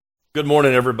Good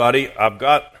morning, everybody. I've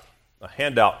got a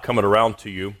handout coming around to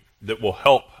you that will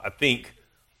help, I think,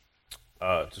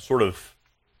 to sort of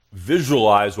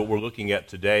visualize what we're looking at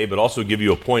today, but also give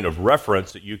you a point of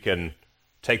reference that you can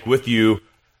take with you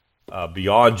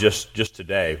beyond just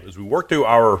today. As we work through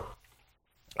our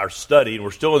study, and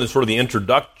we're still in this sort of the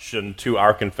introduction to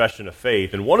our confession of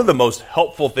faith, and one of the most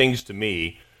helpful things to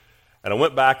me, and I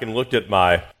went back and looked at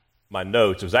my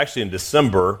notes, it was actually in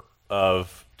December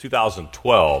of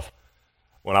 2012,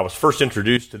 when I was first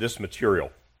introduced to this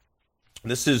material.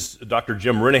 This is Dr.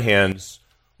 Jim Renihan's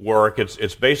work.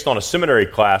 It's based on a seminary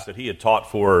class that he had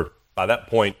taught for, by that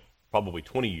point, probably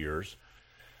 20 years,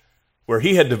 where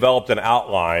he had developed an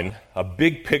outline, a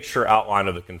big picture outline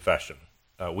of the confession.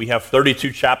 We have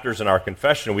 32 chapters in our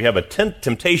confession. We have a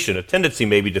tendency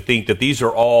maybe to think that these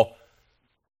are all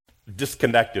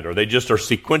disconnected, or they just are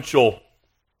sequential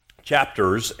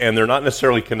chapters, and they're not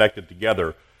necessarily connected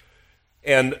together.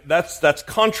 And that's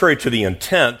contrary to the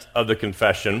intent of the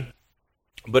confession,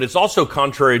 but it's also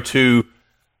contrary to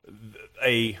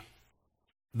the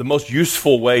most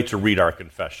useful way to read our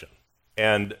confession.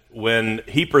 And when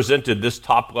he presented this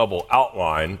top-level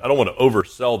outline, I don't want to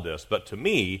oversell this, but to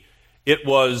me, it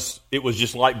was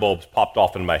just light bulbs popped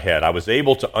off in my head. I was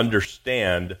able to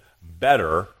understand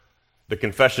better the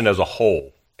confession as a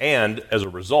whole, and as a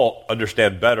result,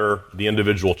 understand better the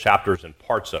individual chapters and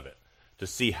parts of it, to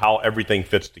see how everything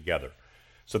fits together.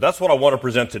 So that's what I want to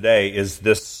present today, is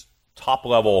this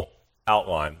top-level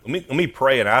outline. Let me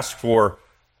pray and ask for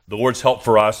the Lord's help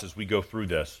for us as we go through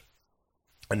this.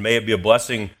 And may it be a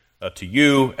blessing to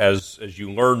you as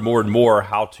you learn more and more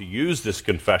how to use this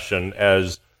confession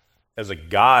as a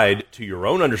guide to your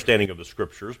own understanding of the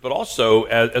Scriptures, but also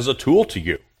as a tool to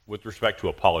you with respect to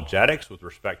apologetics, with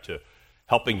respect to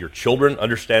helping your children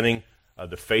understanding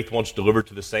the faith once delivered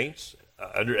to the saints,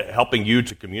 helping you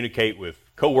to communicate with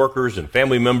coworkers and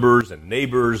family members and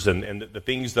neighbors and the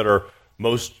things that are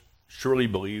most surely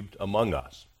believed among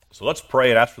us. So let's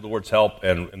pray and ask for the Lord's help,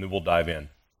 and then we'll dive in.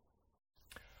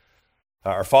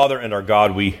 Our Father and our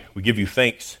God, we give you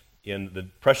thanks in the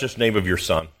precious name of your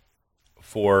Son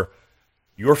for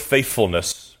your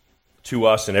faithfulness to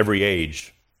us in every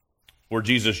age. Lord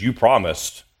Jesus, you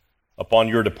promised upon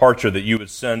your departure that you would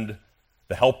send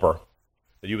the Helper,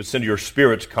 that you would send your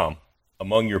Spirit to come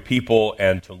among your people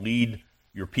and to lead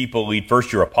your people, lead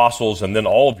first your apostles and then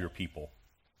all of your people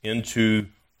into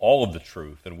all of the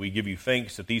truth. And we give you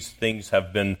thanks that these things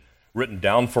have been written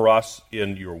down for us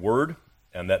in your word,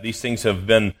 and that these things have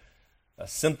been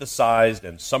synthesized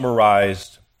and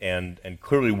summarized and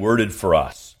clearly worded for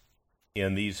us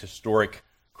in these historic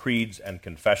creeds and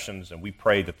confessions. And we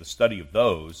pray that the study of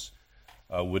those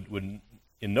would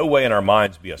in no way in our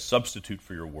minds be a substitute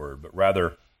for your word, but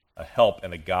rather a help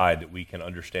and a guide that we can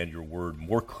understand your word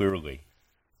more clearly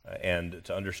and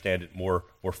to understand it more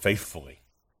faithfully.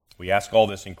 We ask all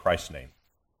this in Christ's name.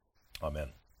 Amen.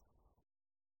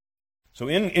 So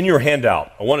in your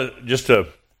handout, I want to just to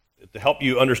help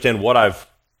you understand what I've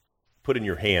put in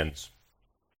your hands.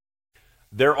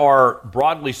 There are,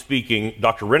 broadly speaking,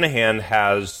 Dr. Renihan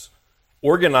has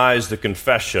organized the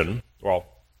confession, well,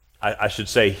 I should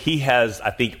say he has,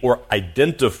 I think,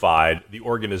 identified the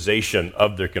organization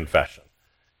of the confession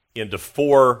into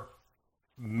four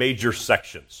major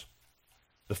sections.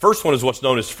 The first one is what's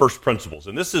known as first principles,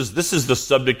 and this is the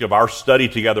subject of our study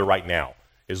together right now,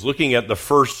 is looking at the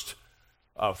first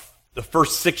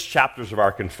 6 chapters of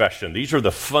our confession. These are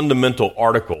the fundamental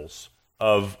articles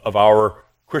of our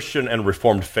Christian and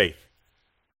Reformed faith.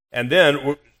 And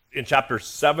then in chapters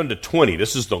 7 to 20,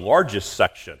 this is the largest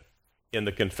section in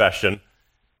the confession,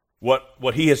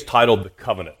 what he has titled the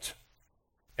covenant.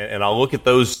 And I'll look at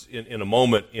those in a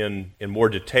moment in more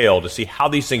detail to see how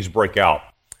these things break out.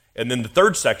 And then the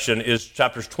third section is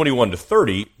chapters 21 to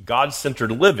 30,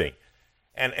 God-centered living.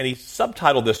 And he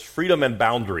subtitled this Freedom and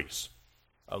Boundaries.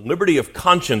 Liberty of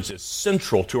conscience is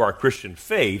central to our Christian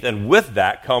faith, and with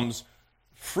that comes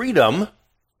freedom,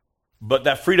 but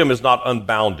that freedom is not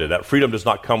unbounded. That freedom does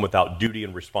not come without duty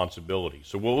and responsibility.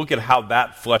 So we'll look at how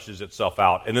that fleshes itself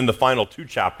out. And then the final 2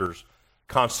 chapters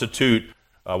constitute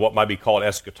what might be called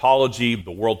eschatology,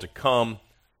 the world to come,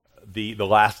 the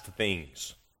last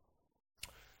things.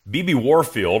 B.B.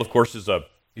 Warfield, of course,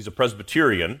 he's a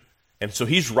Presbyterian, and so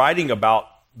he's writing about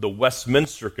the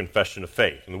Westminster Confession of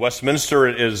Faith. And the Westminster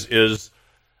is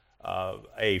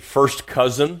a first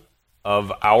cousin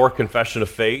of our Confession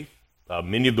of Faith.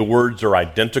 Many of the words are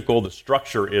identical. The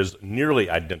structure is nearly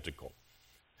identical.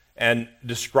 And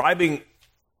describing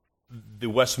the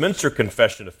Westminster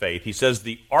Confession of Faith, he says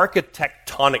the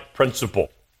architectonic principle.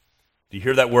 Do you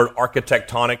hear that word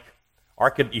architectonic?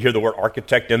 You hear the word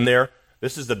architect in there?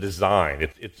 This is a design.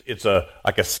 It's a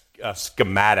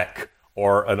schematic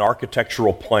or an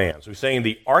architectural plan. So he's saying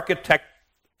the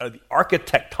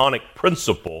architectonic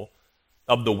principle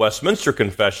of the Westminster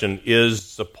Confession is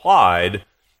supplied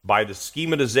by the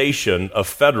schematization of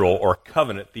federal or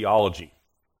covenant theology,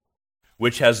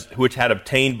 which had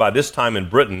obtained by this time in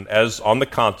Britain, as on the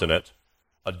continent,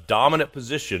 a dominant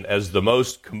position as the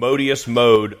most commodious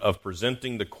mode of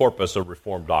presenting the corpus of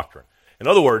Reformed doctrine. In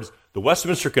other words, the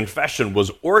Westminster Confession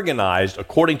was organized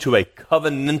according to a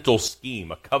covenantal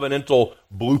scheme, a covenantal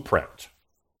blueprint.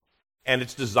 And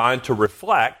it's designed to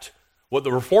reflect what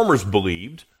the Reformers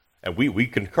believed, and we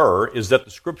concur, is that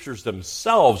the Scriptures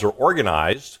themselves are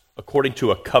organized according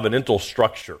to a covenantal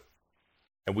structure.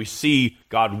 And we see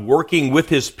God working with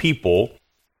his people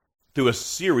through a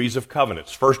series of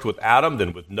covenants, first with Adam,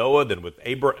 then with Noah, then with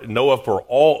Noah for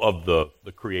all of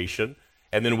the creation,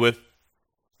 and then with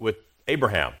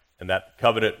Abraham. And that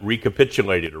covenant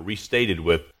recapitulated or restated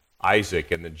with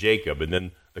Isaac and then Jacob, and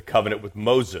then the covenant with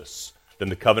Moses, then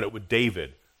the covenant with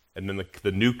David, and then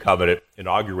the new covenant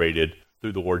inaugurated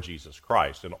through the Lord Jesus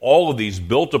Christ. And all of these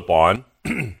built upon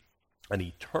an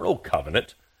eternal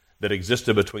covenant that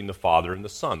existed between the Father and the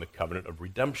Son, the covenant of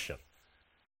redemption.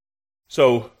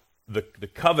 So the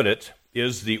covenant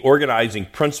is the organizing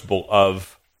principle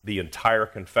of the entire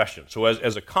confession. So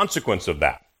as a consequence of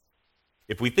that,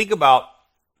 if we think about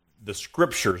the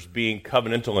Scriptures being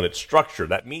covenantal in its structure,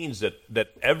 that means that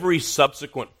every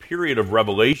subsequent period of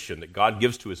revelation that God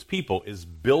gives to his people is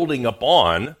building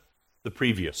upon the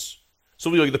previous. So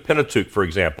we look at the Pentateuch, for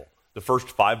example, the first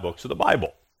 5 books of the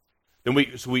Bible. Then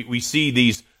we see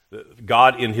these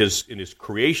God in his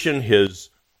creation, his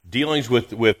dealings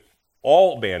with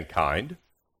all mankind,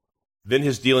 then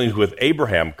his dealings with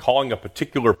Abraham, calling a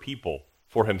particular people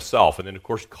for himself, and then, of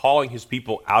course, calling his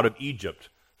people out of Egypt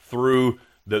through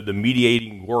the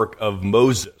mediating work of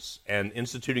Moses and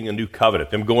instituting a new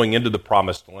covenant, them going into the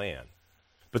promised land.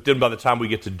 But then by the time we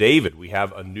get to David, we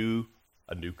have a new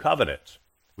covenant.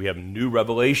 We have new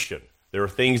revelation. There are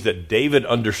things that David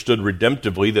understood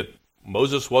redemptively that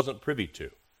Moses wasn't privy to.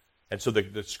 And so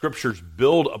the Scriptures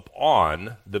build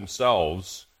upon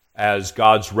themselves as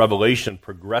God's revelation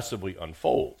progressively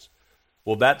unfolds.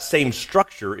 Well, that same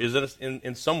structure is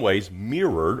in some ways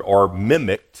mirrored or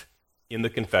mimicked in the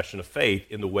Confession of Faith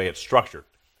in the way it's structured.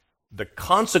 The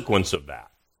consequence of that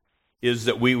is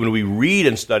that when we read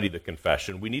and study the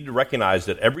Confession, we need to recognize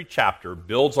that every chapter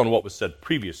builds on what was said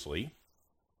previously,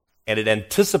 and it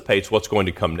anticipates what's going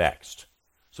to come next.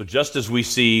 So just as we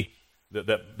see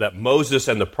that Moses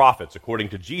and the prophets, according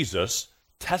to Jesus,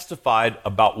 testified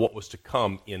about what was to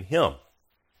come in him.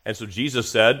 And so Jesus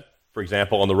said, for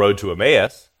example, on the road to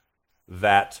Emmaus,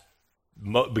 that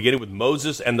beginning with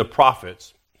Moses and the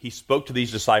prophets, he spoke to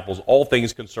these disciples all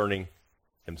things concerning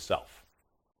himself.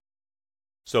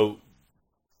 So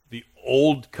the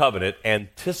old covenant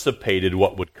anticipated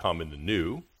what would come in the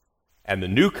new, and the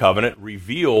new covenant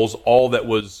reveals all that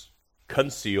was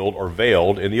concealed or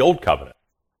veiled in the old covenant.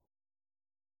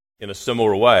 In a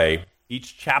similar way,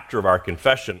 each chapter of our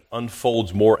confession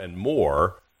unfolds more and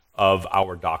more of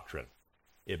our doctrine.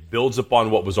 It builds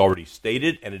upon what was already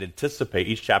stated, and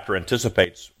each chapter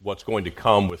anticipates what's going to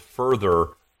come with further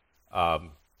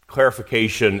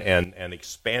clarification and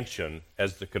expansion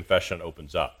as the confession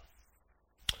opens up.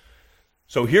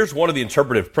 So here's one of the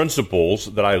interpretive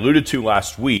principles that I alluded to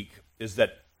last week, is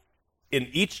that in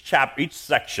each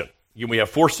section, we have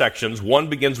 4 sections. One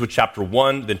begins with chapter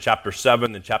 1, then chapter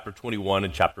 7, then chapter 21,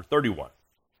 and chapter 31.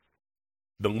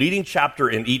 The leading chapter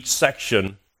in each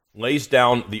section lays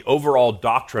down the overall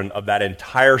doctrine of that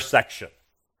entire section.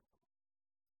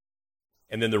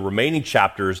 And then the remaining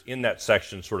chapters in that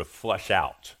section sort of flesh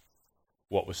out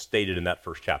what was stated in that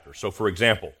first chapter. So, for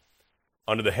example,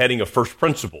 under the heading of first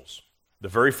principles, the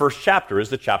very first chapter is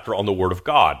the chapter on the Word of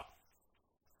God.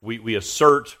 We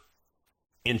assert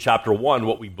in chapter 1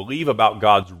 what we believe about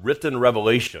God's written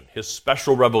revelation, his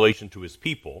special revelation to his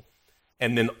people,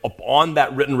 and then upon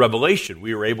that written revelation,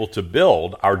 we are able to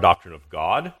build our doctrine of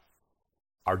God,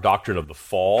 our doctrine of the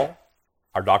fall,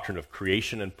 our doctrine of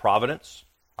creation and providence,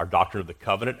 our doctrine of the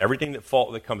covenant, everything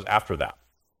that comes after that.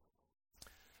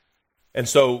 And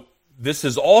so this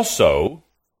is also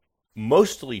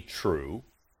mostly true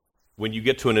when you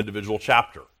get to an individual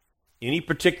chapter. Any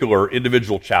particular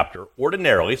individual chapter,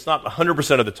 ordinarily, it's not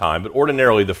 100% of the time, but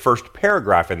ordinarily the first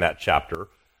paragraph in that chapter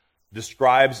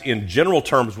describes in general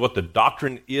terms what the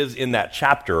doctrine is in that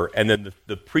chapter, and then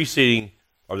the preceding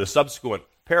or the subsequent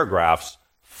paragraphs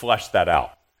flesh that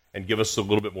out and give us a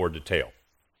little bit more detail.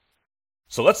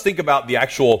 So let's think about the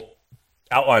actual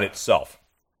outline itself.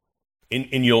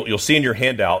 And you'll see in your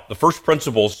handout, the first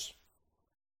principles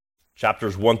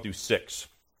chapters 1 through 6.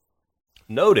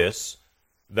 Notice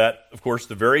that, of course,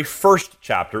 the very first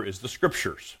chapter is the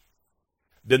Scriptures.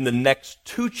 Then the next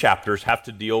two chapters have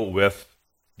to deal with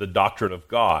the doctrine of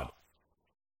God.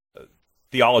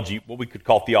 Theology, what we could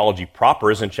call theology proper,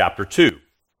 is in chapter 2.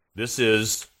 This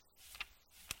is,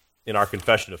 in our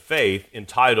confession of faith,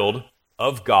 entitled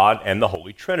Of God and the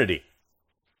Holy Trinity.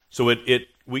 So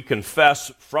we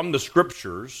confess from the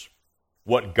Scriptures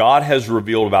what God has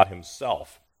revealed about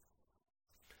himself.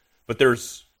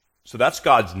 So that's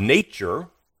God's nature,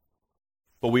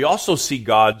 but we also see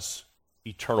God's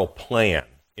eternal plan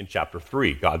in chapter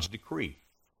 3, God's decree.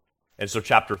 And so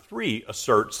chapter 3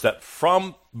 asserts that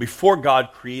from before God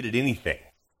created anything,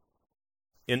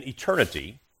 in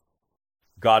eternity,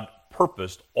 God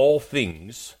purposed all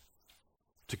things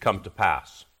to come to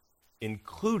pass,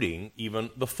 including even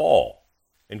the fall,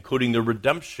 including the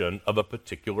redemption of a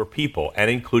particular people,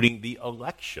 and including the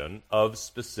election of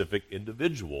specific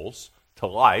individuals to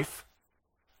life,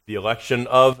 the election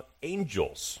of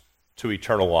angels to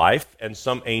eternal life, and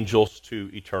some angels to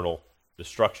eternal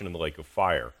destruction in the lake of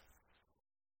fire.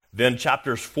 Then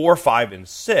chapters 4, 5, and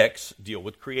 6 deal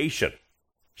with creation.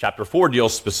 Chapter 4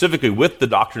 deals specifically with the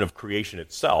doctrine of creation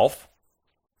itself.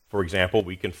 For example,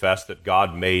 we confess that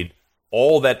God made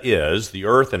all that is, the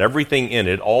earth and everything in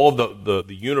it, all of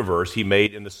the universe, he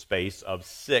made in the space of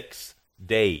 6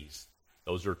 days.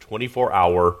 Those are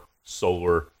 24-hour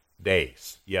solar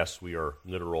days. Yes, we are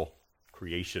literal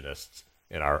creationists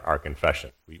in our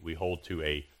confession. We hold to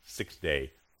a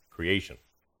 6-day creation.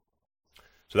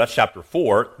 So that's chapter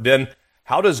 4. Then,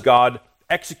 how does God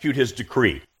execute his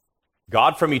decree?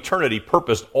 God from eternity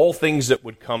purposed all things that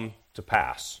would come to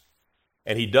pass.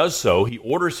 And he does so,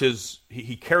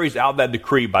 he carries out that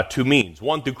decree by two means.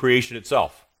 One, through creation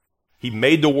itself. He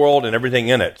made the world and everything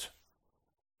in it.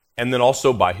 And then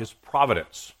also by his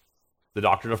providence. The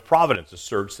doctrine of providence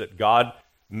asserts that God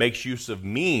makes use of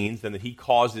means and that he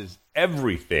causes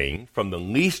everything, from the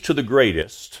least to the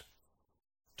greatest,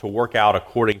 to work out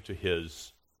according to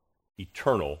his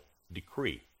eternal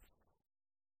decree.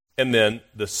 And then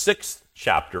the 6th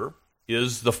chapter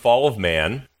is the fall of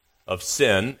man, of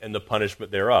sin, and the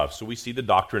punishment thereof. So we see the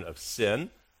doctrine of sin.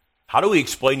 How do we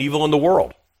explain evil in the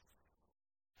world?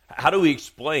 How do we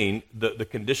explain the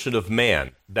condition of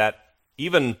man that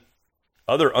even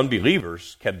other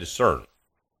unbelievers can discern?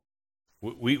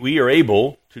 We are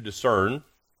able to discern,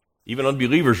 even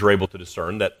unbelievers are able to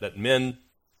discern, that men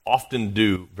often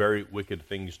do very wicked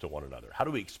things to one another. How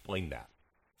do we explain that?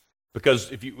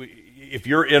 Because if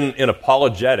you're in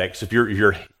apologetics, if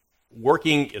you're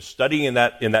working, studying in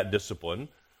that discipline,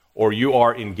 or you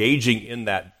are engaging in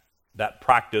that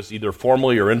practice, either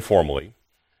formally or informally,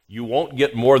 you won't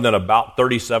get more than about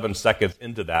 37 seconds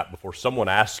into that before someone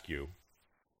asks you,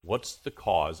 what's the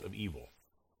cause of evil?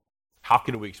 How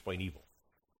can we explain evil?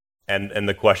 And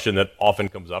the question that often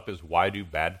comes up is, why do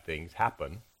bad things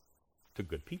happen to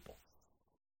good people?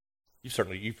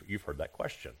 You've heard that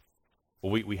question.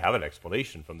 Well, we have an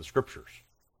explanation from the Scriptures.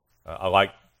 I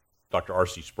like Dr.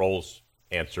 R.C. Sproul's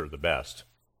answer the best.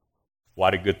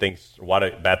 Why do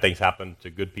bad things happen to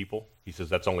good people? He says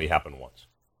that's only happened once.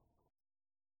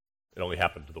 It only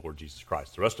happened to the Lord Jesus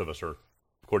Christ. The rest of us are,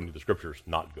 according to the Scriptures,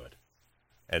 not good.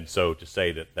 And so to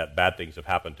say that bad things have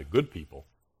happened to good people,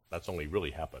 that's only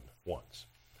really happened once.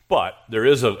 But there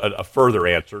is a further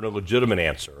answer, and a legitimate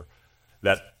answer,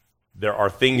 that there are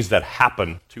things that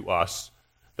happen to us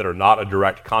that are not a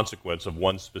direct consequence of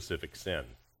one specific sin.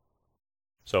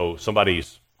 So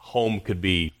somebody's home could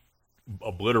be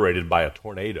obliterated by a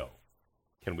tornado.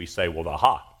 Can we say,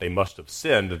 well, they must have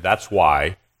sinned, that's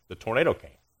why the tornado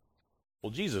came?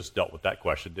 Well, Jesus dealt with that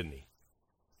question, didn't he?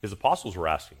 His apostles were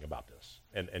asking about this.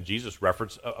 And Jesus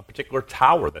referenced a particular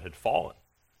tower that had fallen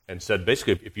and said,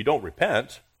 basically, if you don't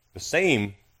repent, the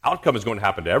same outcome is going to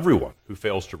happen to everyone who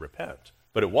fails to repent.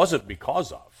 But it wasn't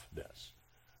because of this.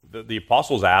 The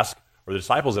apostles asked, or the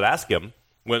disciples had asked him,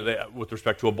 with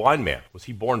respect to a blind man, was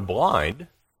he born blind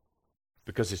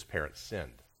because his parents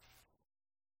sinned?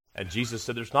 And Jesus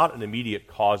said there's not an immediate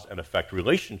cause and effect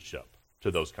relationship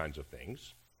to those kinds of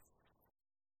things.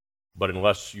 But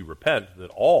unless you repent,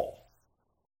 that all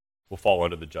will fall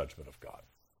under the judgment of God.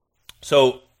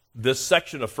 So this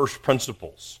section of first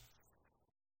principles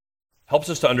helps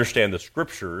us to understand the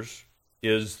Scriptures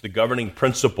is the governing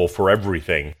principle for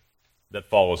everything that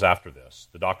follows after this.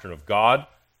 The doctrine of God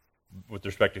with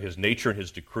respect to his nature and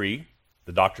his decree,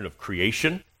 the doctrine of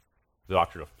creation, the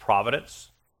doctrine of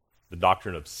providence, the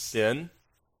doctrine of sin.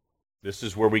 This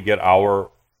is where we get our,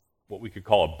 what we could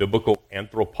call a biblical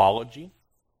anthropology.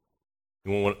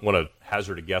 You want to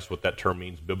hazard a guess what that term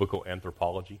means, biblical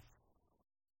anthropology?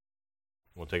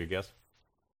 Want to take a guess?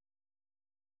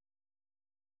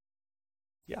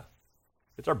 Yeah.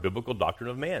 It's our biblical doctrine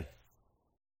of man.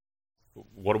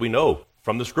 What do we know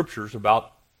from the scriptures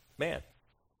about man?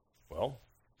 Well,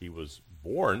 he was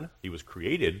born, he was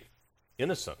created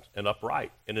innocent and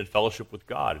upright and in fellowship with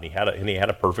God, and he had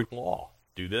a perfect law.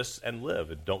 Do this and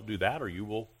live, and don't do that or you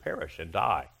will perish and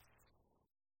die.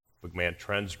 But man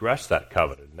transgressed that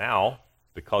covenant. Now,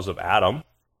 because of Adam,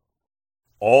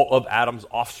 all of Adam's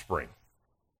offspring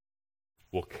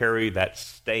will carry that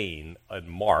stain and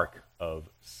mark of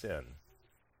sin.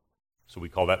 So we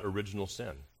call that original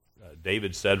sin.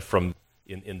 David said,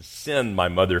 in sin my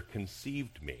mother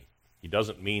conceived me. He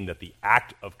doesn't mean that the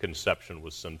act of conception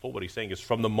was sinful. What he's saying is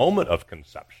from the moment of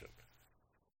conception,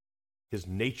 his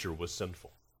nature was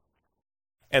sinful.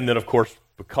 And then, of course,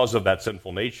 because of that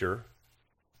sinful nature,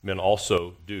 men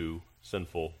also do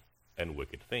sinful and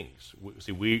wicked things.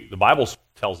 The Bible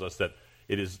tells us that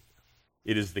it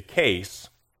is the case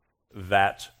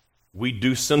that we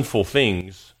do sinful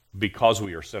things because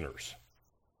we are sinners.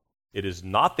 It is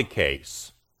not the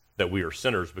case that we are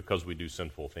sinners because we do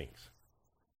sinful things.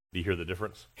 Do you hear the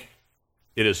difference?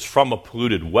 It is from a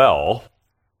polluted well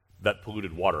that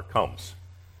polluted water comes.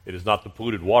 It is not the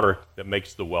polluted water that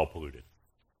makes the well polluted.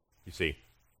 You see?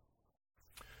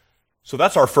 So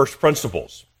that's our first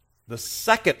principles. The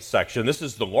second section, this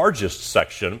is the largest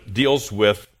section, deals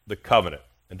with the covenant.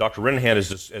 And Dr. Renahan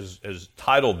has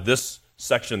titled this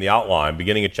section in the outline,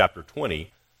 beginning in chapter 20,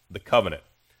 the covenant.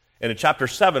 And in chapter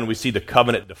 7, we see the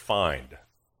covenant defined.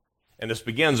 And this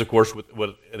begins, of course,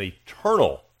 with an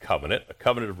eternal covenant, a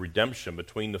covenant of redemption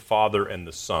between the Father and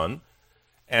the Son.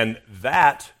 And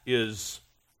that is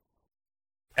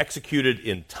executed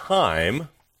in time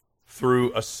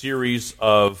through a series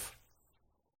of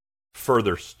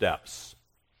further steps.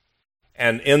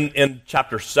 And in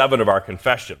chapter 7 of our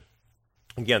confession,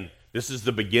 again, this is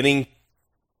the beginning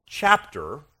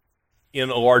chapter in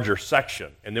a larger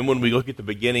section. And then when we look at the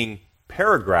beginning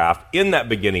paragraph in that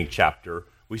beginning chapter,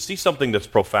 we see something that's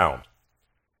profound.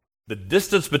 The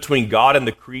distance between God and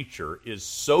the creature is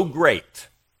so great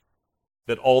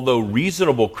that although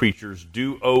reasonable creatures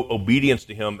do owe obedience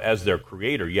to him as their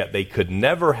creator, yet they could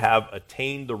never have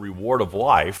attained the reward of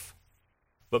life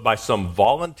but by some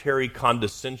voluntary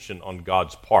condescension on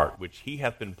God's part, which he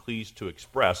hath been pleased to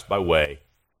express by way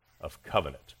of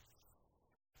covenant.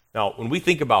 Now, when we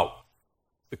think about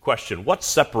the question, what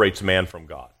separates man from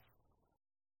God?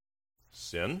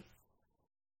 Sin.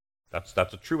 That's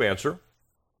a true answer.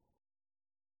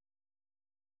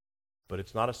 But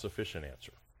it's not a sufficient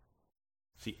answer.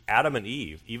 See, Adam and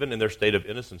Eve, even in their state of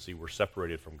innocency, were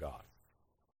separated from God.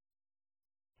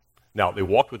 Now, they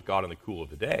walked with God in the cool of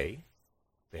the day.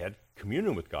 They had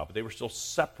communion with God, but they were still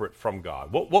separate from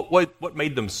God. What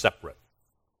made them separate?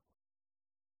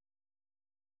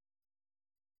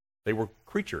 They were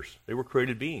creatures. They were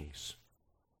created beings.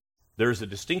 There's a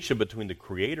distinction between the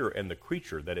creator and the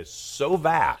creature that is so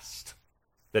vast,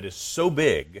 that is so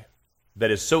big,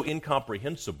 that is so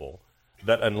incomprehensible,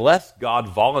 that unless God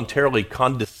voluntarily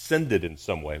condescended in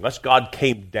some way, unless God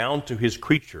came down to his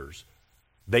creatures,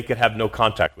 they could have no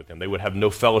contact with him. They would have no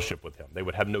fellowship with him. They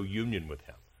would have no union with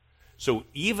him. So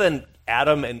even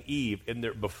Adam and Eve,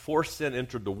 before sin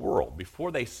entered the world,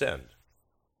 before they sinned,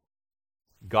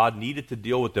 God needed to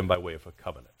deal with them by way of a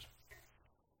covenant.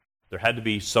 There had to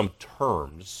be some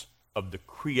terms of the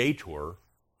Creator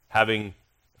having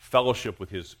fellowship with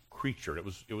his creature. It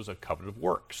was a covenant of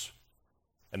works.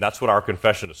 And that's what our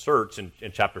confession asserts in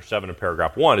chapter 7 and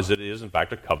paragraph 1, is that it is in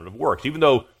fact a covenant of works. Even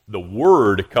though the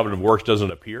word covenant of works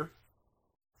doesn't appear,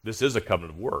 this is a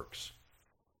covenant of works.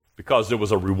 Because there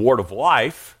was a reward of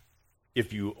life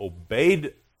if you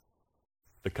obeyed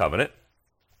the covenant,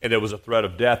 and there was a threat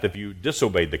of death if you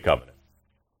disobeyed the covenant.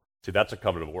 See, that's a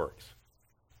covenant of works.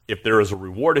 If there is a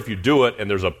reward if you do it, and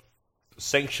there's a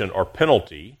sanction or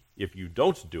penalty if you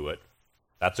don't do it,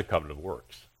 that's a covenant of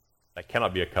works. That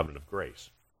cannot be a covenant of grace.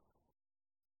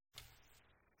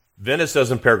 Then it says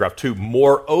in paragraph 2,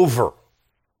 moreover.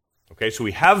 Okay, so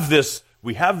we have this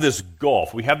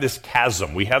gulf, we have this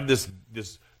chasm, we have this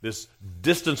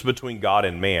distance between God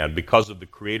and man because of the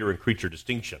creator and creature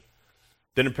distinction.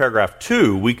 Then in paragraph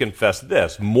 2, we confess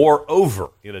this,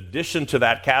 moreover, in addition to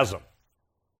that chasm,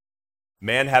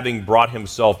 man having brought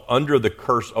himself under the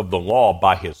curse of the law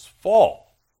by his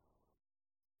fall,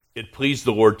 it pleased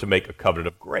the Lord to make a covenant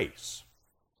of grace,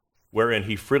 wherein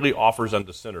he freely offers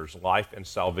unto sinners life and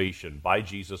salvation by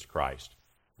Jesus Christ,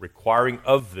 requiring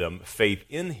of them faith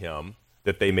in him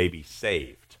that they may be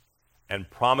saved, and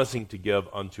promising to give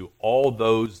unto all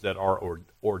those that are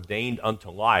ordained unto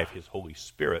life his Holy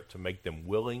Spirit to make them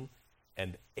willing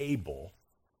and able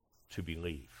to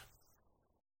believe.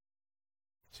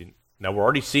 See, now we're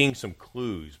already seeing some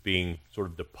clues being sort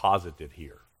of deposited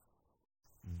here.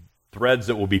 Threads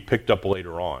that will be picked up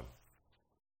later on.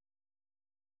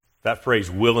 That phrase,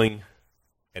 willing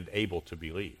and able to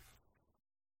believe.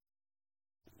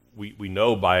 We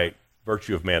know by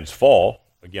virtue of man's fall,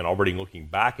 again, already looking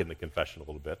back in the confession a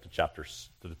little bit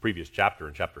to the previous chapter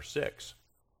in chapter 6,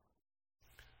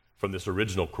 from this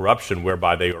original corruption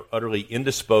whereby they are utterly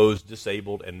indisposed,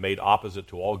 disabled, and made opposite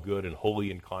to all good and wholly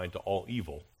inclined to all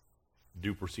evil,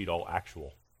 do proceed all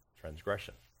actual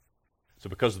transgression. So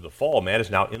because of the fall, man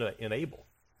is now unable,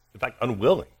 in fact,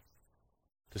 unwilling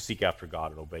to seek after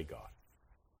God and obey God.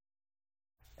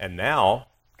 And now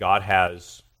God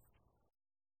has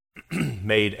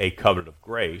made a covenant of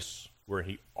grace where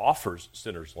he offers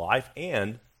sinners life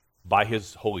and by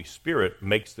his Holy Spirit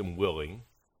makes them willing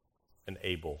and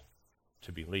able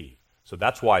to believe. So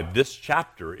that's why this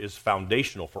chapter is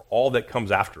foundational for all that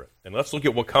comes after it. And let's look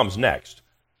at what comes next.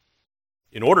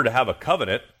 In order to have a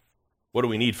covenant, what do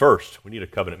we need first? We need a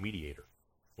covenant mediator.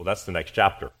 Well, that's the next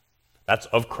chapter. That's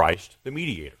of Christ, the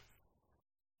mediator.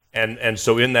 And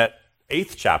so in that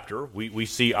 8th chapter, we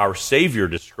see our Savior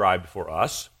described for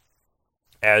us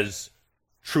as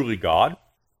truly God,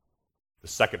 the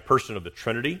second person of the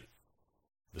Trinity,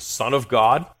 the Son of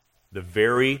God, the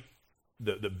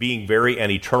being very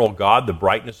and eternal God, the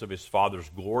brightness of his Father's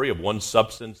glory, of one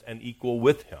substance and equal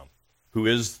with him, who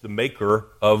is the maker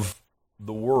of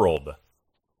the world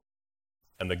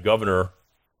and the governor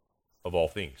of all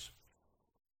things.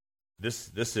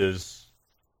 This is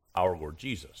our Lord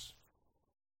Jesus.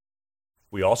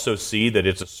 We also see that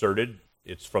it's asserted,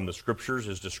 it's from the Scriptures,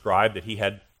 is described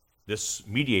that this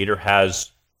mediator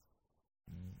has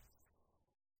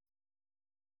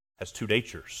two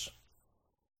natures,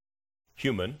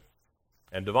 human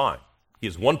and divine. He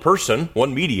is one person,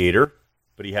 one mediator,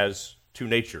 but he has two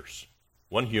natures,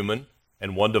 one human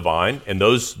and one divine, and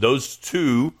those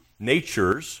two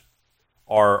natures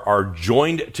are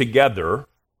joined together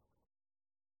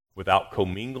without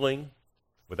commingling,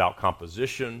 without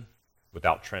composition,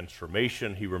 without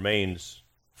transformation. He remains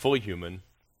fully human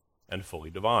and fully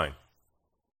divine.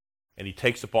 And he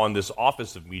takes upon this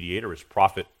office of mediator as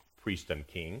prophet, priest, and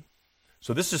king.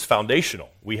 So this is foundational.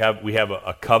 We have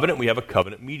a covenant, we have a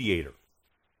covenant mediator.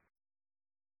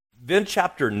 Then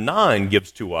chapter 9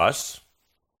 gives to us,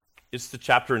 it's the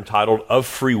chapter entitled Of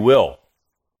Free Will.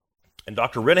 And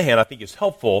Dr. Renahan, I think, is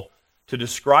helpful to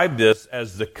describe this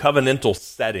as the covenantal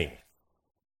setting.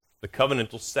 The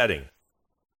covenantal setting.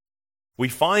 We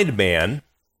find man,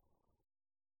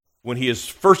 when he is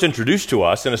first introduced to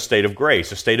us, in a state of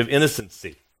grace, a state of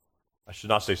innocency. I should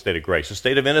not say state of grace, a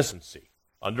state of innocency.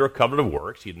 Under a covenant of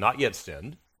works, he had not yet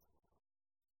sinned.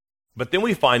 But then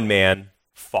we find man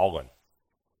fallen.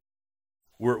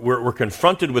 We're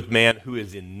confronted with man who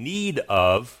is in need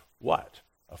of what?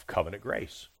 Of covenant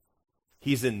grace.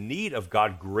 He's in need of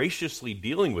God graciously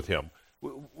dealing with him.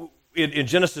 In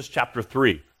Genesis chapter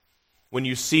 3, when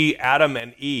you see Adam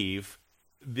and Eve,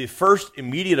 the first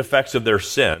immediate effects of their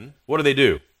sin, what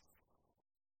do?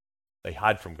 They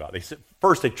hide from God.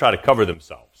 First, they try to cover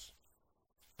themselves.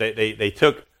 They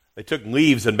took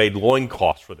leaves and made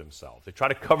loincloths for themselves. They try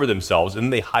to cover themselves, and then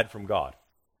they hide from God.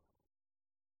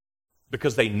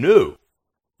 Because they knew.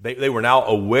 They were now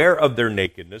aware of their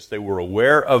nakedness. They were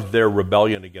aware of their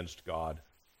rebellion against God.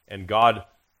 And God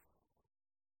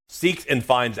seeks and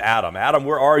finds Adam. Adam,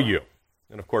 where are you?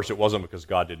 And of course, it wasn't because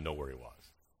God didn't know where he was.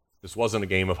 This wasn't a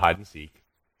game of hide and seek.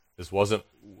 This wasn't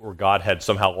where God had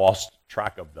somehow lost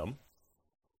track of them.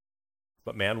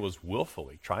 But man was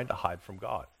willfully trying to hide from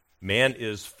God. Man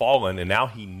is fallen, and now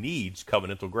he needs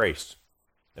covenantal grace.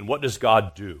 And what does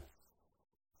God do?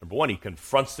 Number one, he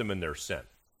confronts them in their sin.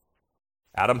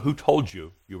 Adam, who told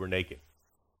you you were naked?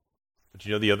 But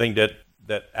you know the other thing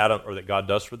that Adam or that God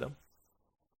does for them?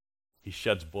 He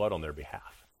sheds blood on their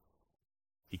behalf.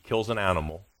 He kills an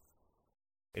animal,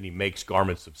 and he makes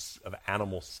garments of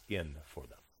animal skin for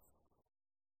them.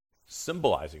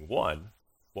 Symbolizing, one,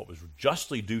 what was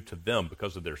justly due to them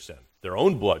because of their sin. Their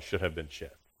own blood should have been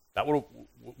shed. That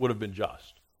would have been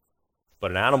just.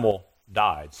 But an animal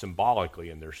died symbolically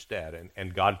in their stead,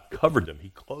 and God covered them. He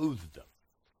clothed them.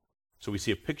 So we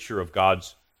see a picture of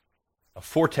a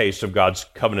foretaste of God's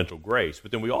covenantal grace.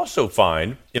 But then we also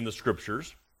find in the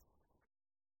Scriptures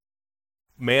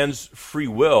man's free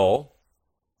will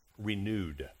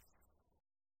renewed.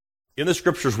 In the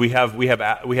Scriptures, we have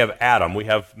Adam, we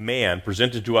have man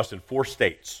presented to us in 4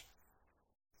 states.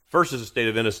 First is a state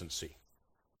of innocency,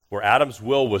 where Adam's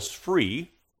will was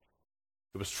free.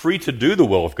 It was free to do the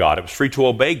will of God. It was free to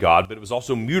obey God, but it was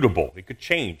also mutable. It could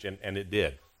change, and it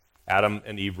did. Adam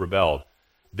and Eve rebelled.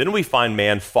 Then we find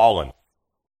man fallen.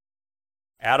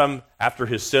 Adam, after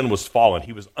his sin was fallen,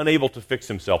 he was unable to fix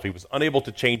himself. He was unable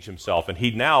to change himself. And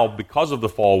he now, because of the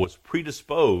fall, was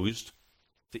predisposed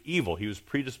to evil. He was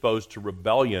predisposed to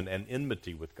rebellion and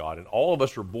enmity with God. And all of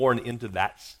us are born into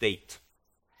that state.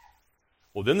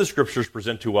 Well, then the Scriptures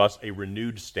present to us a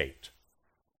renewed state.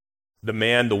 The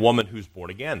man, the woman who's born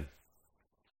again,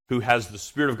 who has the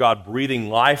Spirit of God breathing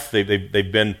life.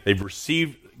 They've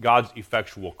received God's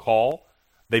effectual call.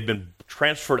 They've been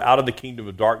transferred out of the kingdom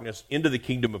of darkness into the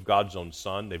kingdom of God's own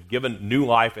Son. They've given new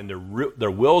life, and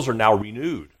their wills are now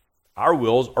renewed. Our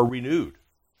wills are renewed.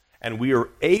 And we are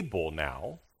able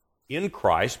now, in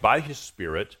Christ, by His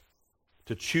Spirit,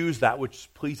 to choose that which is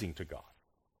pleasing to God.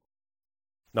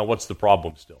 Now, what's the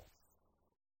problem still?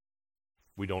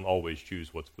 We don't always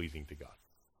choose what's pleasing to God.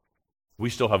 We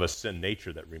still have a sin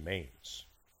nature that remains.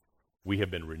 We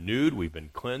have been renewed, we've been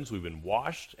cleansed, we've been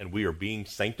washed, and we are being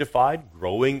sanctified,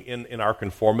 growing in our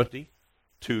conformity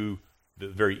to the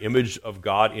very image of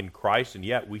God in Christ, and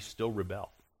yet we still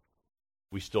rebel.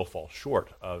 We still fall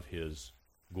short of His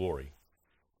glory.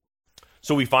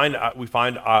 So we find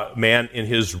man in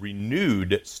his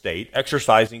renewed state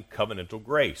exercising covenantal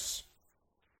grace.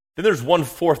 Then there's one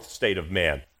fourth state of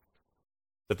man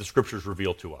that the Scriptures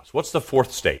reveal to us. What's the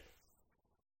fourth state?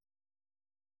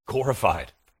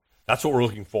 Glorified. That's what we're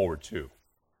looking forward to.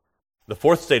 The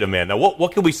fourth state of man. Now,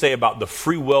 what can we say about the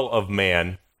free will of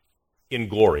man in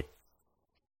glory?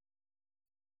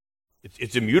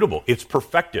 It's immutable. It's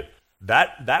perfected.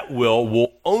 That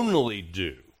will only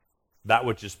do that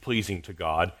which is pleasing to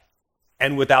God,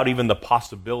 and without even the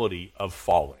possibility of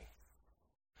falling.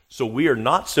 So we are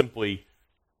not simply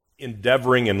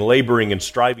endeavoring and laboring and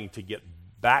striving to get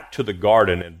back to the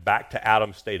garden and back to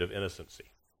Adam's state of innocency.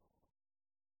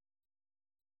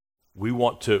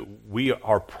 We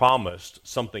are promised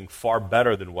something far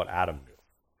better than what Adam knew.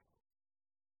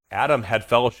 Adam had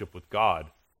fellowship with God,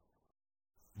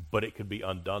 but it could be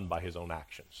undone by his own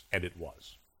actions, and it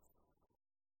was.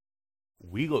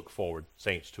 We look forward,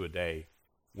 saints, to a day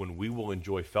when we will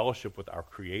enjoy fellowship with our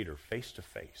Creator face to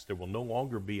face. There will no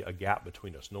longer be a gap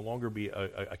between us, no longer be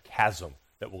a chasm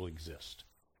that will exist.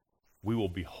 We will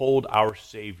behold our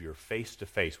Savior face to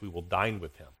face. We will dine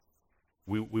with Him.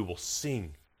 We will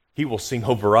sing. He will sing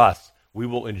over us. We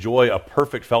will enjoy a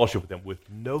perfect fellowship with Him with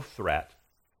no threat,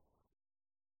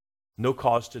 no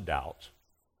cause to doubt,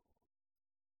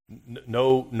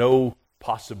 no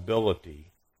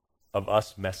possibility of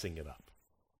us messing it up.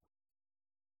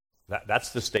 That's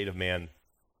the state of man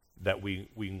that we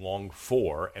long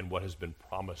for and what has been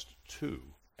promised to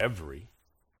every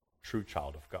true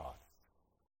child of God.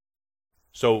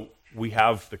 So we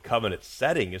have the covenant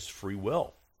setting is free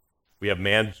will. We have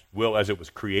man's will as it was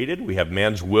created. We have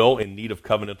man's will in need of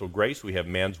covenantal grace. We have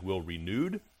man's will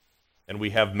renewed. And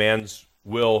we have man's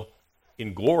will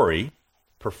in glory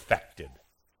perfected.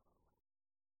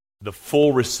 The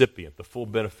full recipient, the full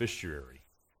beneficiary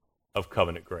of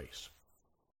covenant grace.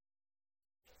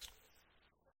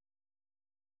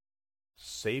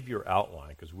 Save your outline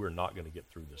because we're not going to get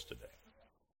through this today.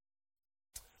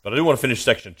 But I do want to finish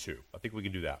section 2. I think we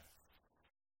can do that.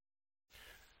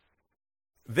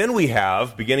 Then we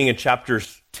have, beginning in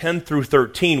chapters 10 through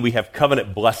 13, we have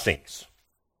covenant blessings.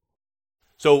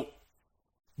 So,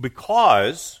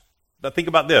 think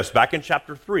about this, back in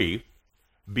chapter 3,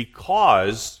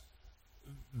 because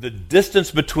the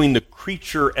distance between the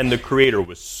creature and the Creator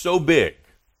was so big,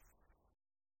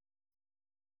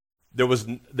 there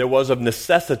was of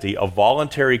necessity a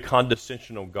voluntary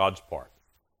condescension on God's part.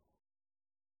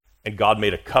 And God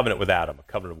made a covenant with Adam, a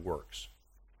covenant of works.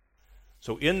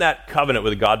 So in that covenant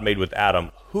that God made with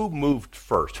Adam, who moved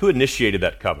first? Who initiated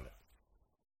that covenant?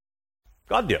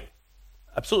 God did.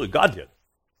 Absolutely, God did.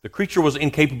 The creature was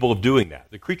incapable of doing that.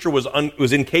 The creature was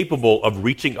incapable of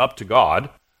reaching up to God.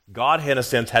 God, in a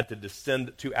sense, had to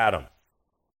descend to Adam.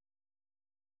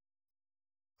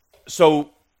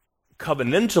 So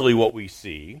covenantally what we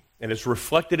see, and it's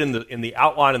reflected in the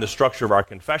outline and the structure of our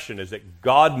confession, is that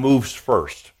God moves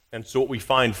first. And so what we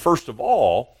find first of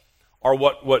all are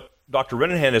what Dr.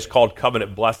 Renahan has called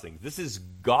covenant blessings. This is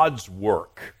God's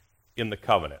work in the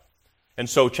covenant. And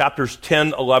so chapters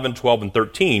 10, 11, 12, and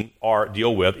 13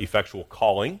 deal with effectual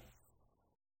calling.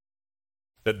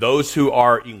 That those who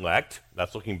are elect,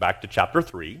 that's looking back to chapter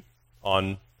 3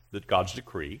 on God's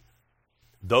decree,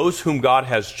 those whom God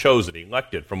has chosen,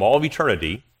 elected from all of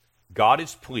eternity, God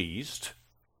is pleased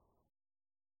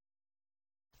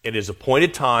in His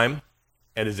appointed time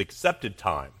and His accepted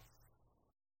time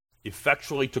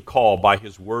effectually to call by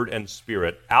His word and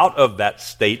Spirit out of that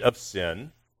state of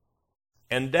sin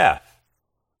and death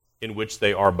in which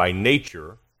they are by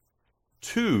nature,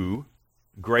 to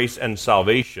grace and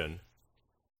salvation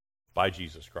by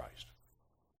Jesus Christ.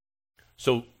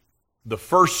 So the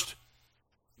first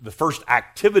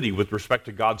activity with respect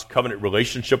to God's covenant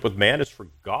relationship with man is for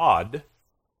God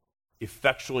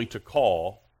effectually to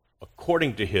call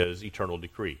according to his eternal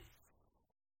decree.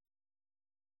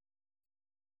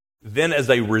 Then as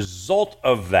a result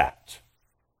of that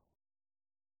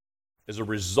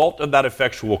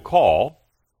effectual call,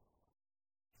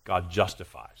 God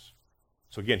justifies.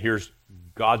 So again, here's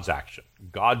God's action.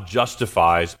 God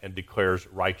justifies and declares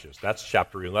righteous. That's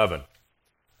chapter 11.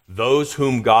 Those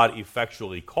whom God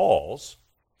effectually calls,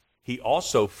 he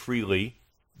also freely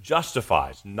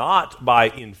justifies, not by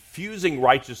infusing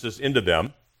righteousness into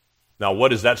them. Now,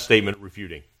 what is that statement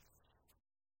refuting?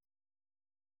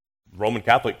 Roman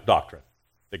Catholic doctrine,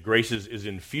 that grace is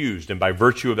infused, and by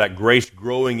virtue of that grace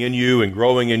growing in you,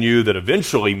 that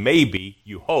eventually, maybe,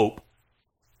 you hope,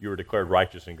 you are declared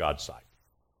righteous in God's sight.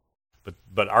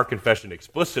 But our confession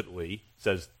explicitly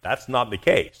says that's not the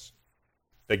case.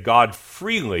 That God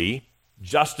freely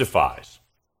justifies,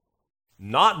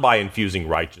 not by infusing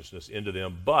righteousness into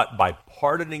them, but by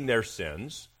pardoning their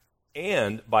sins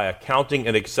and by accounting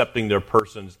and accepting their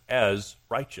persons as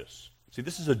righteous. See,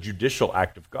 this is a judicial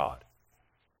act of God.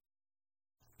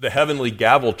 The heavenly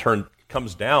gavel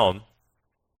comes down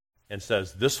and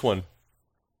says, this one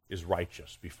is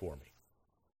righteous before me.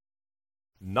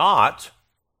 Not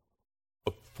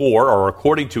for or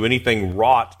according to anything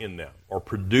wrought in them or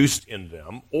produced in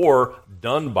them or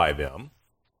done by them,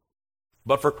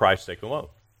 but for Christ's sake alone.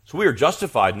 So we are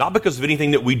justified not because of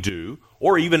anything that we do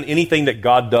or even anything that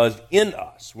God does in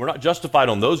us. We're not justified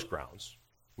on those grounds.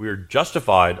 We are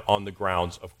justified on the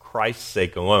grounds of Christ's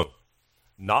sake alone.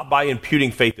 Not by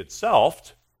imputing faith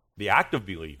itself, the act of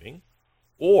believing,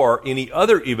 or any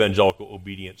other evangelical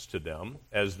obedience to them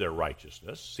as their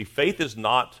righteousness. See, faith is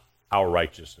not our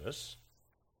righteousness.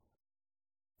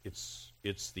 It's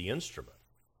the instrument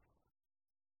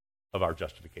of our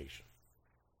justification.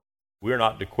 We are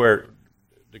not declared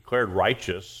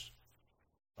righteous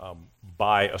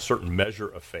by a certain measure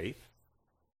of faith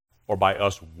or by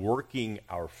us working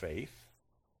our faith,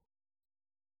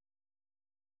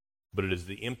 but it is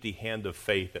the empty hand of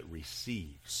faith that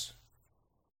receives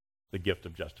the gift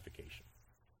of justification.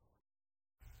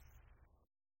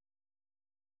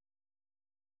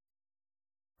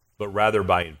 But rather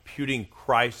by imputing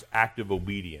Christ's active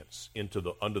obedience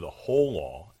under the whole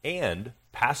law and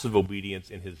passive obedience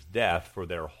in his death for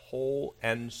their whole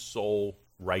and sole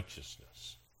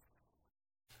righteousness.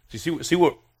 So see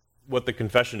what the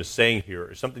confession is saying here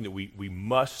is something that we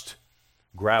must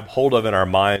grab hold of in our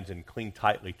minds and cling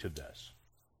tightly to this.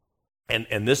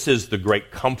 And this is the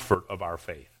great comfort of our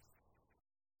faith,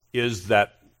 is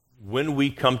that when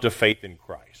we come to faith in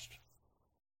Christ,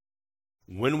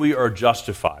 when we are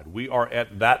justified, we are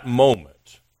at that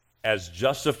moment as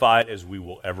justified as we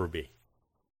will ever be.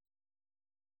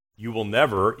 You will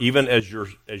never, even as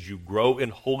you grow in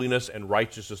holiness and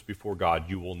righteousness before God,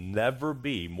 you will never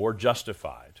be more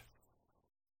justified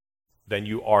than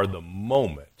you are the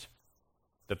moment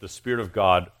that the Spirit of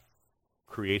God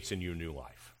creates in you new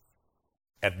life.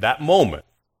 At that moment,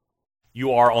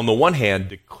 you are, on the one hand,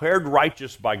 declared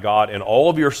righteous by God, and all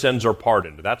of your sins are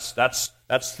pardoned. That's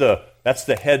the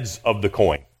heads of the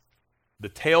coin. The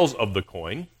tails of the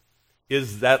coin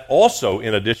is that also,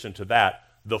 in addition to that,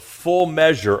 the full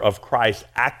measure of Christ's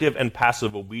active and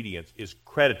passive obedience is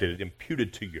credited,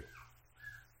 imputed to you.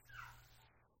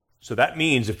 So that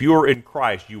means if you are in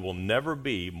Christ, you will never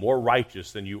be more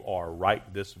righteous than you are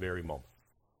right this very moment.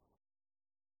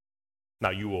 Now,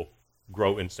 you will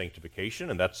grow in sanctification,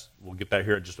 and we'll get that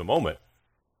here in just a moment.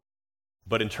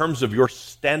 But in terms of your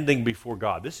standing before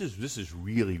God, this is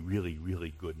really, really,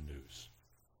 really good news,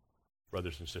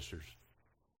 brothers and sisters.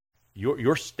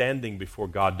 Your standing before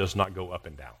God does not go up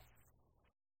and down.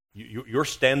 Your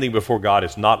standing before God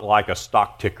is not like a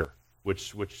stock ticker,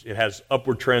 which it has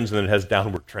upward trends and then it has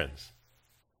downward trends.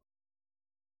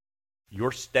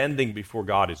 Your standing before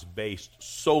God is based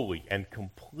solely and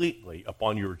completely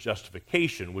upon your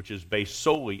justification, which is based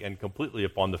solely and completely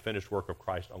upon the finished work of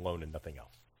Christ alone and nothing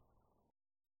else.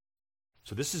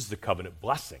 So this is the covenant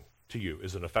blessing to you,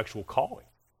 is an effectual calling.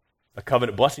 A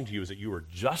covenant blessing to you is that you are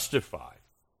justified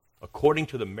according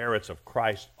to the merits of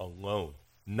Christ alone.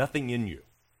 Nothing in you.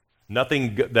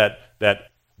 Nothing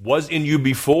that was in you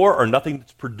before or nothing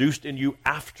that's produced in you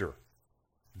after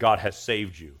God has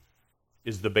saved you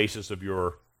is the basis of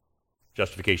your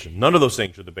justification. None of those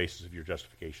things are the basis of your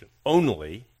justification.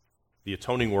 Only the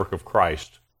atoning work of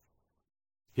Christ,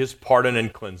 his pardon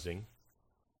and cleansing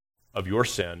of your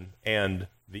sin, and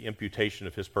the imputation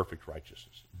of his perfect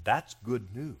righteousness. That's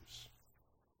good news.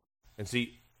 And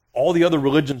see, all the other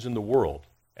religions in the world,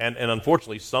 and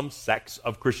unfortunately some sects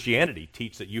of Christianity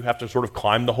teach that you have to sort of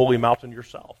climb the holy mountain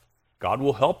yourself. God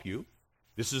will help you.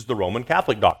 This is the Roman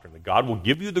Catholic doctrine, that God will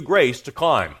give you the grace to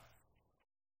climb.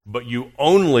 But you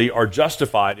only are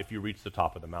justified if you reach the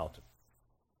top of the mountain.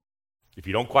 If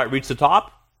you don't quite reach the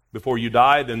top before you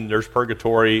die, then there's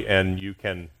purgatory, and you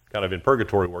can kind of in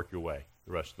purgatory work your way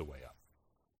the rest of the way up.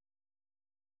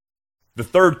 The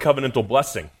third covenantal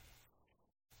blessing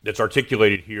that's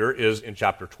articulated here is in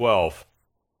chapter 12.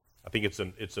 I think it's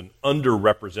an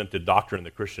underrepresented doctrine in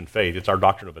the Christian faith. It's our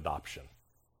doctrine of adoption.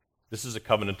 This is a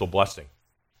covenantal blessing,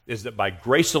 is that by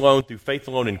grace alone, through faith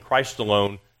alone, in Christ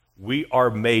alone, we are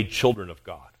made children of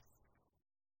God.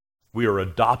 We are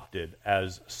adopted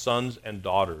as sons and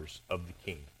daughters of the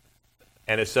King.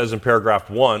 And it says in paragraph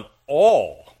 1,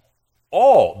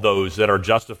 all those that are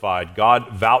justified,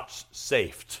 God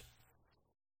vouchsafed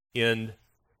in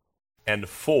and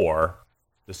for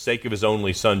the sake of his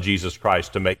only Son, Jesus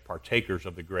Christ, to make partakers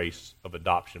of the grace of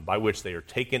adoption, by which they are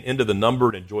taken into the number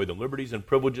and enjoy the liberties and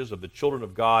privileges of the children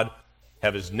of God,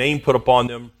 have his name put upon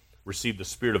them, receive the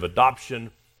spirit of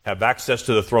adoption, have access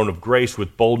to the throne of grace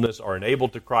with boldness, are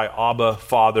enabled to cry, Abba,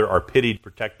 Father, are pitied,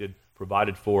 protected,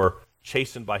 provided for,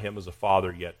 chastened by him as a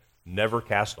father, yet never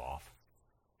cast off,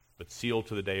 but sealed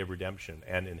to the day of redemption,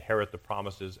 and inherit the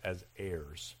promises as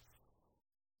heirs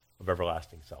of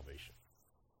everlasting salvation.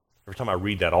 Every time I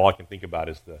read that, all I can think about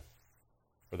is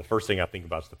the first thing I think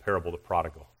about is the parable of the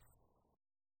prodigal,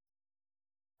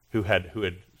 who had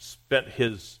spent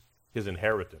his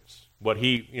inheritance. What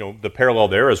the parallel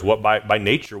there is what by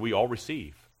nature we all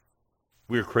receive.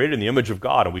 We are created in the image of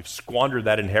God, and we've squandered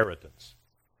that inheritance.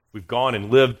 We've gone and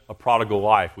lived a prodigal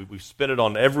life. We've spent it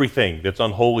on everything that's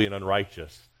unholy and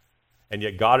unrighteous. And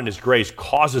yet God in his grace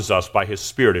causes us by his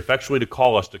Spirit effectually to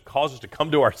cause us to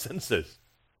come to our senses.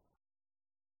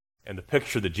 And the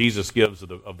picture that Jesus gives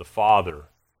of the Father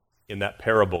in that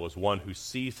parable is one who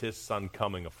sees his Son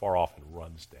coming afar off and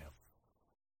runs down,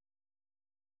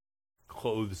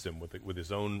 clothes him with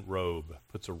his own robe,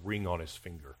 puts a ring on his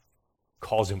finger,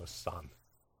 calls him a son,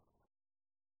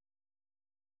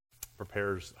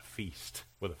 prepares a feast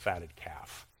with a fatted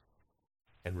calf,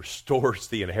 and restores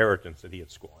the inheritance that he had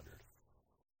squandered.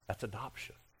 That's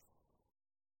adoption.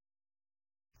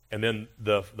 And then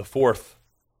the fourth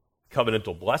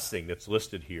covenantal blessing that's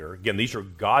listed here, again, these are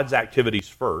God's activities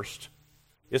first,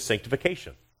 is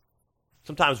sanctification.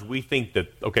 Sometimes we think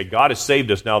that, okay, God has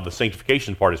saved us, now the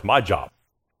sanctification part is my job.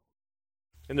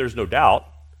 And there's no doubt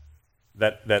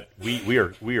that we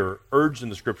are urged in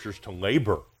the Scriptures to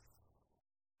labor,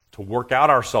 to work out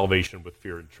our salvation with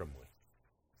fear and trembling,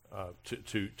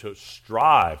 to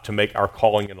strive to make our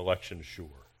calling and election sure.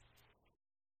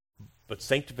 But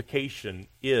sanctification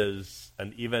is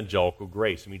an evangelical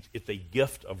grace. It means it's a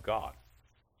gift of God.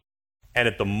 And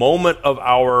at the moment of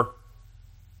our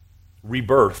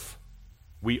rebirth,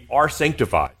 we are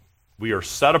sanctified. We are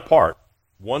set apart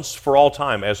once for all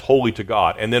time as holy to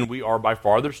God. And then we are, by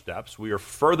farther steps, we are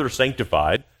further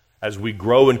sanctified as we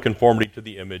grow in conformity to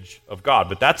the image of God.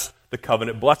 But that's the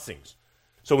covenant blessings.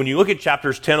 So when you look at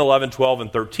chapters 10, 11, 12,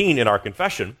 and 13 in our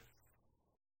confession,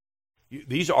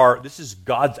 this is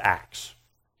God's acts.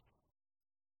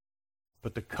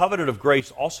 But the covenant of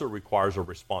grace also requires a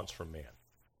response from man.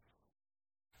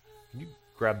 Can you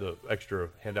grab the extra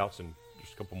handouts and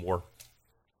just a couple more?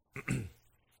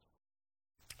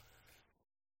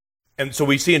 And so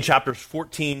we see in chapters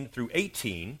 14 through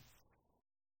 18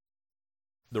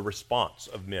 the response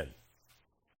of men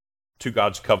to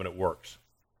God's covenant works.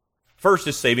 First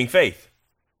is saving faith.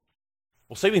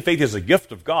 Well, saving faith is a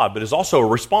gift of God, but is also a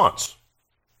response.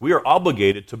 We are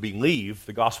obligated to believe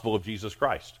the gospel of Jesus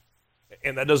Christ.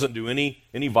 And that doesn't do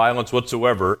any violence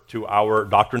whatsoever to our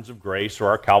doctrines of grace or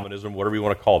our Calvinism, whatever you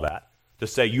want to call that, to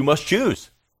say you must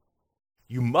choose.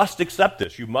 You must accept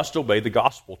this. You must obey the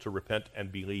gospel to repent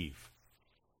and believe.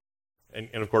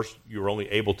 And of course, you're only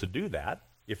able to do that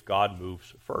if God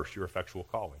moves first, your effectual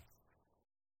calling.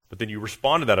 But then you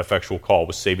respond to that effectual call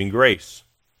with saving grace.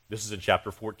 This is in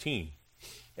chapter 14.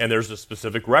 And there's a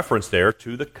specific reference there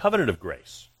to the covenant of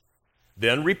grace.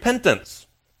 Then repentance.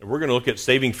 And we're going to look at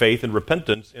saving faith and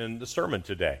repentance in the sermon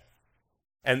today.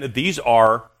 And these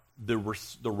are the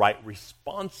right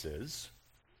responses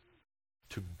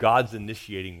to God's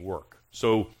initiating work.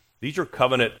 So these are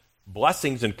covenant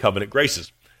blessings and covenant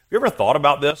graces. Have you ever thought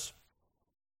about this?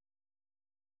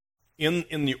 In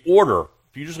the order,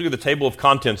 if you just look at the table of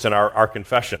contents in our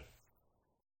confession,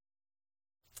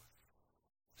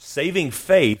 saving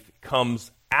faith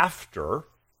comes after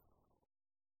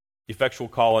effectual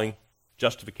calling,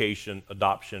 justification,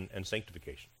 adoption, and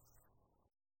sanctification.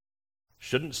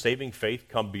 Shouldn't saving faith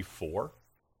come before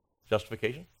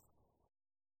justification?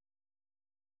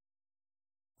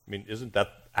 I mean, isn't that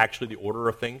actually the order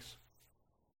of things?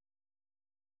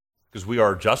 Because we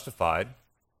are justified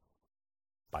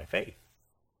by faith.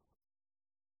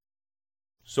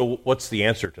 So what's the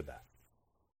answer to that?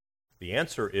 The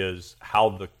answer is how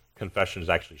the confession is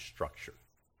actually structured.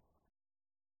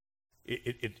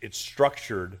 It's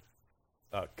structured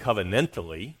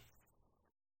covenantally,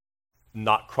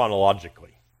 not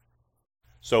chronologically.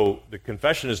 So the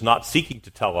confession is not seeking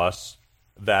to tell us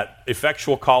that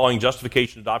effectual calling,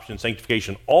 justification, adoption, and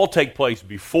sanctification all take place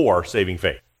before saving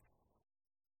faith.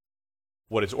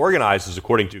 What it's organized is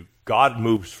according to God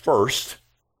moves first,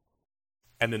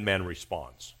 and then man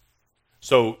responds.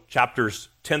 So chapters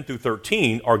 10 through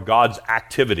 13 are God's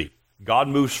activity. God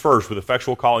moves first with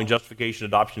effectual calling, justification,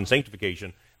 adoption, and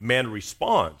sanctification. Man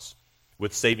responds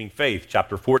with saving faith,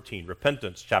 chapter 14,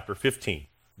 repentance, chapter 15,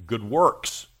 good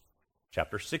works,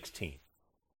 chapter 16,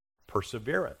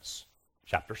 perseverance,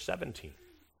 chapter 17,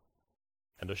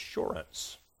 and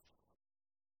assurance,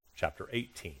 chapter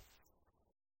 18.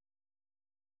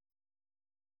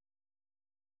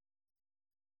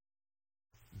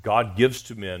 God gives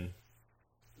to men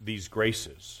these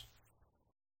graces,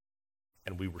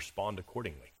 and we respond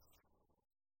accordingly.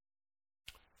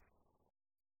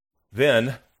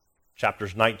 Then,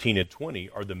 chapters 19 and 20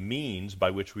 are the means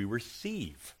by which we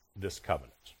receive this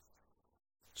covenant.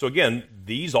 So again,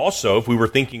 these also, if we were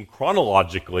thinking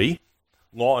chronologically,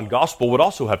 law and gospel would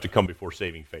also have to come before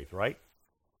saving faith, right?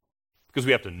 Because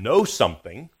we have to know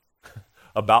something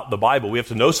about the Bible. We have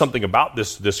to know something about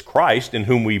this Christ in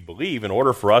whom we believe in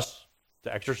order for us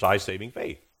to exercise saving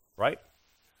faith, right?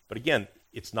 But again,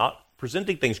 it's not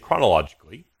presenting things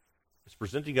chronologically. It's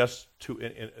presenting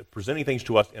things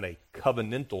to us in a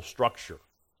covenantal structure.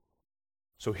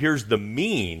 So here's the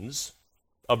means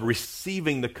of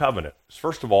receiving the covenant.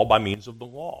 First of all, by means of the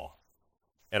law.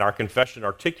 And our confession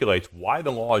articulates why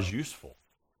the law is useful.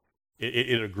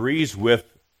 It agrees with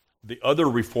the other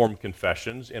Reformed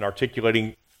confessions in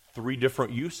articulating three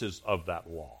different uses of that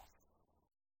law.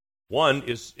 One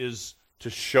is to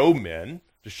show men,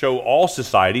 to show all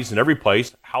societies in every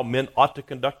place how men ought to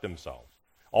conduct themselves.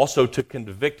 Also to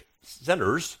convict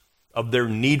sinners of their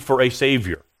need for a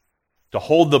Savior. To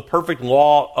hold the perfect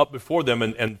law up before them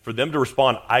and for them to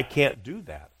respond, I can't do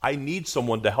that. I need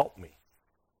someone to help me.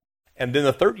 And then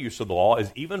the third use of the law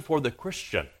is even for the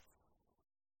Christian.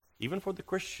 Even for the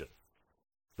Christian.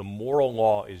 The moral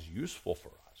law is useful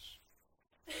for us.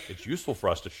 It's useful for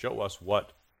us to show us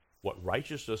what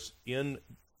righteousness in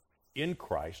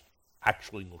Christ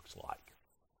actually looks like.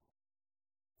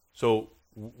 So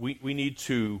we need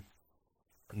to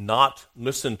not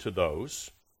listen to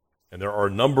those, and there are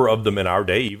a number of them in our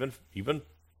day, even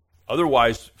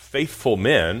otherwise faithful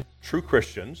men, true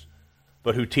Christians,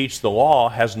 but who teach the law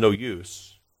has no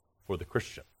use for the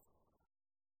Christian.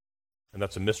 And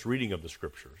that's a misreading of the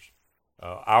Scriptures.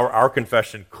 Our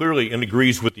confession clearly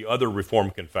agrees with the other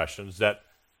Reformed confessions that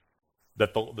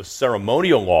the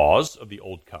ceremonial laws of the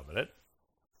Old Covenant,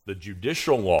 the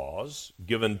judicial laws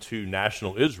given to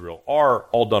national Israel are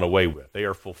all done away with. They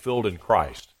are fulfilled in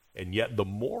Christ. And yet the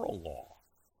moral law,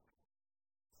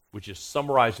 which is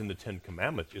summarized in the Ten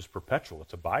Commandments, is perpetual.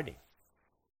 It's abiding.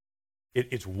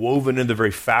 It's woven in the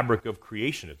very fabric of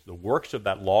creation. The works of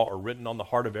that law are written on the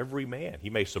heart of every man. He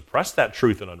may suppress that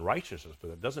truth in unrighteousness, but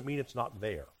that doesn't mean it's not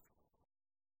there.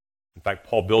 In fact,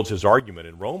 Paul builds his argument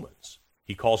in Romans.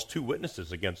 He calls two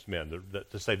witnesses against men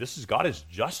to say God is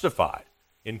justified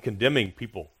in condemning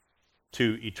people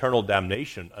to eternal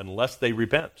damnation unless they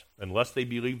repent, unless they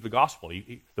believe the gospel.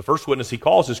 The first witness he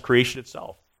calls is creation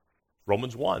itself.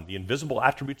 Romans 1, the invisible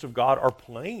attributes of God are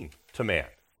plain to man,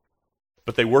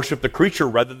 but they worship the creature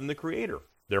rather than the Creator.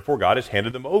 Therefore, God has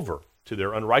handed them over to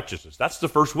their unrighteousness. That's the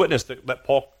first witness that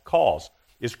Paul calls,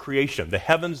 is creation. The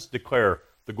heavens declare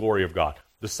the glory of God.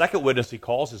 The second witness he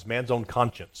calls is man's own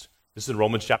conscience. This is in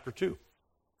Romans chapter 2.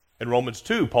 In Romans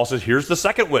 2, Paul says, here's the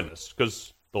second witness,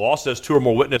 because the law says two or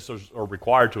more witnesses are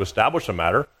required to establish a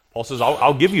matter. Paul says,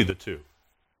 I'll give you the two.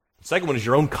 The second one is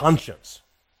your own conscience.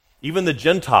 Even the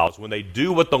Gentiles, when they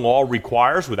do what the law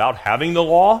requires without having the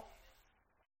law,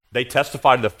 they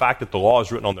testify to the fact that the law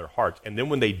is written on their hearts. And then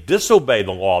when they disobey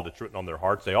the law that's written on their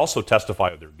hearts, they also testify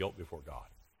of their guilt before God.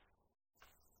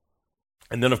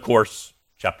 And then, of course,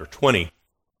 chapter 20.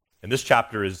 And this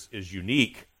chapter is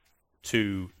unique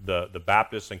to the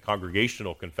Baptist and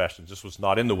congregational confessions. This was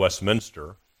not in the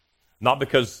Westminster, not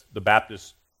because the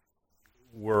Baptists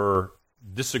were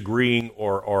disagreeing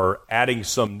or adding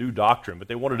some new doctrine, but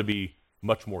they wanted to be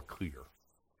much more clear.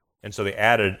 And so they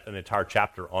added an entire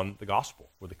chapter on the gospel,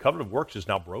 where the covenant of works is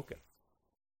now broken.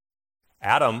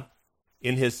 Adam,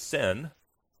 in his sin,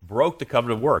 broke the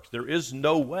covenant of works. There is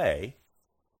no way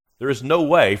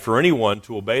for anyone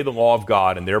to obey the law of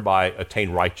God and thereby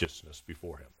attain righteousness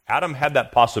before him. Adam had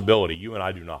that possibility. You and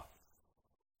I do not.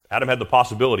 Adam had the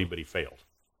possibility, but he failed.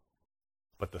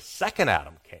 But the second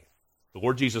Adam came. The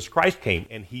Lord Jesus Christ came,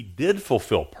 and he did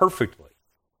fulfill perfectly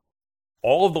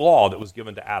all of the law that was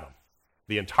given to Adam.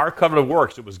 The entire covenant of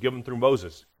works that was given through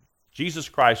Moses. Jesus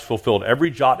Christ fulfilled every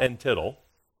jot and tittle,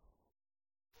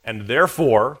 and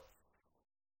therefore,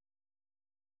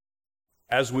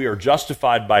 as we are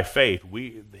justified by faith,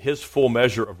 his full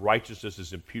measure of righteousness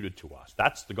is imputed to us.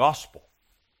 That's the gospel,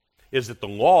 is that the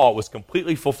law was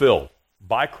completely fulfilled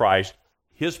by Christ.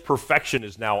 His perfection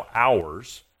is now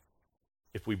ours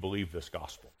if we believe this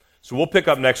gospel. So we'll pick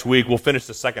up next week. We'll finish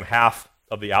the second half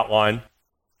of the outline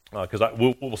because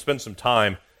we'll spend some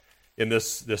time in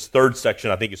this third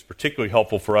section. I think it's particularly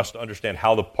helpful for us to understand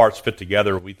how the parts fit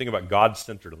together. We think about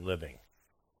God-centered living,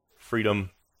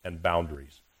 freedom, and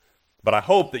boundaries. But I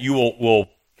hope that you will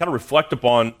kind of reflect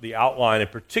upon the outline,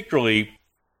 and particularly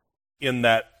in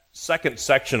that second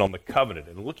section on the covenant,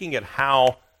 and looking at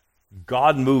how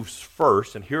God moves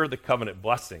first, and here are the covenant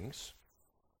blessings,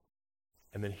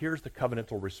 and then here's the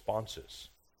covenantal responses.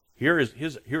 Here is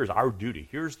our duty.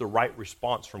 Here's the right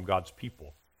response from God's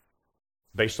people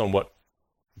based on what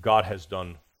God has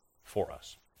done for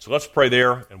us. So let's pray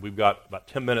there, and we've got about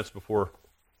 10 minutes before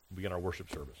we begin our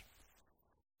worship service.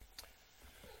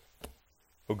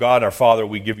 Oh God, our Father,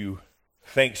 we give you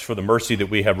thanks for the mercy that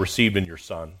we have received in your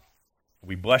Son.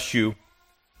 We bless you.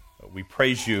 We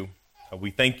praise you.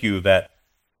 We thank you that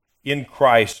in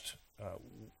Christ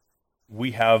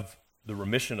we have the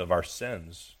remission of our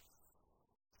sins.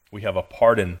 We have a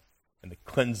pardon and the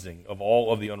cleansing of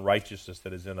all of the unrighteousness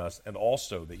that is in us, and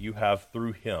also that you have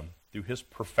through him, through his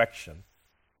perfection,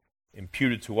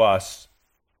 imputed to us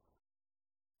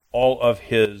all of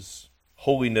his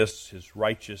holiness, his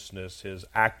righteousness, his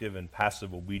active and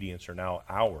passive obedience are now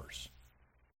ours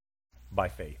by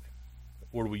faith.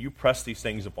 Lord, will you press these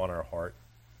things upon our heart?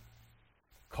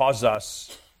 Cause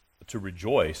us to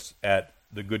rejoice at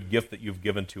the good gift that you've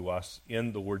given to us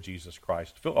in the Lord Jesus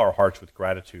Christ. Fill our hearts with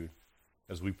gratitude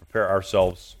as we prepare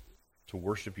ourselves to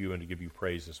worship you and to give you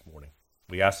praise this morning.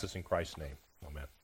 We ask this in Christ's name. Amen.